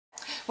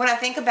When I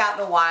think about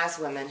the wise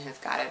women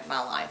who've guided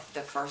my life,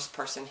 the first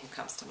person who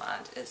comes to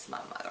mind is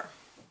my mother.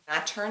 When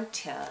I turned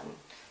 10,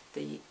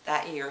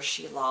 that year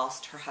she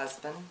lost her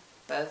husband,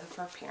 both of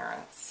her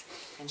parents,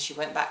 and she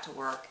went back to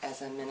work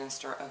as a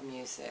minister of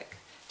music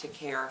to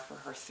care for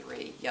her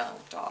 3 young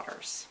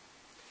daughters.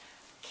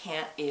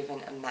 Can't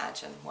even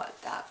imagine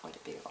what that would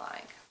be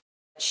like.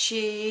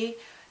 She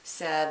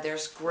said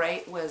there's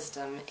great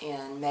wisdom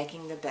in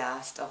making the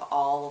best of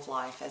all of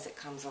life as it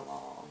comes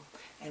along.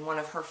 And one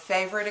of her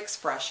favorite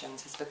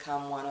expressions has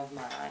become one of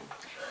mine.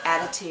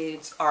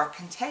 Attitudes are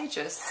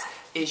contagious.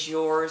 Is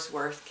yours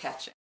worth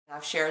catching?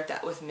 I've shared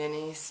that with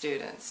many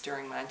students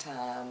during my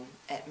time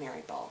at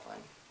Mary Baldwin.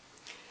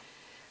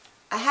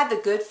 I had the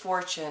good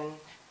fortune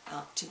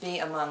to be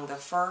among the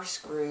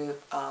first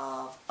group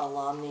of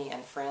alumni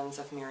and friends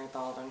of Mary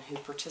Baldwin who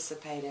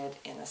participated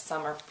in a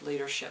summer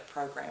leadership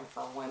program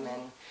for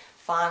women,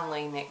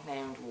 fondly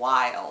nicknamed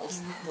WILD,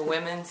 the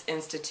Women's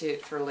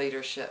Institute for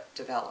Leadership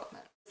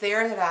Development.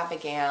 There that I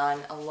began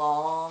a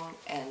long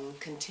and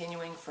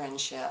continuing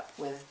friendship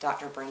with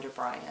Dr. Brenda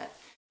Bryant.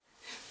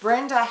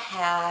 Brenda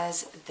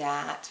has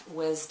that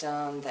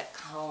wisdom that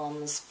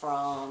comes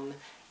from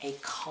a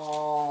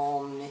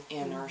calm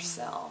inner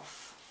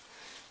self,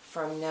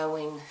 from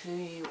knowing who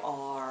you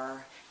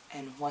are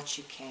and what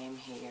you came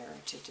here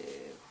to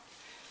do.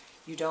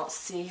 You don't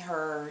see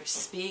her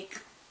speak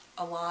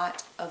a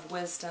lot of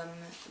wisdom,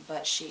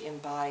 but she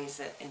embodies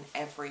it in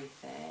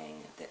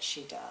everything that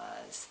she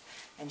does.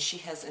 And she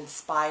has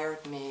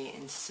inspired me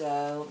in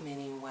so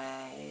many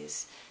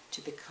ways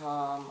to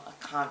become a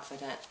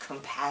confident,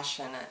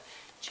 compassionate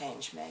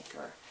change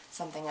maker,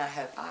 something I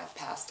hope I've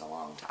passed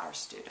along to our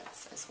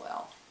students as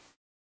well.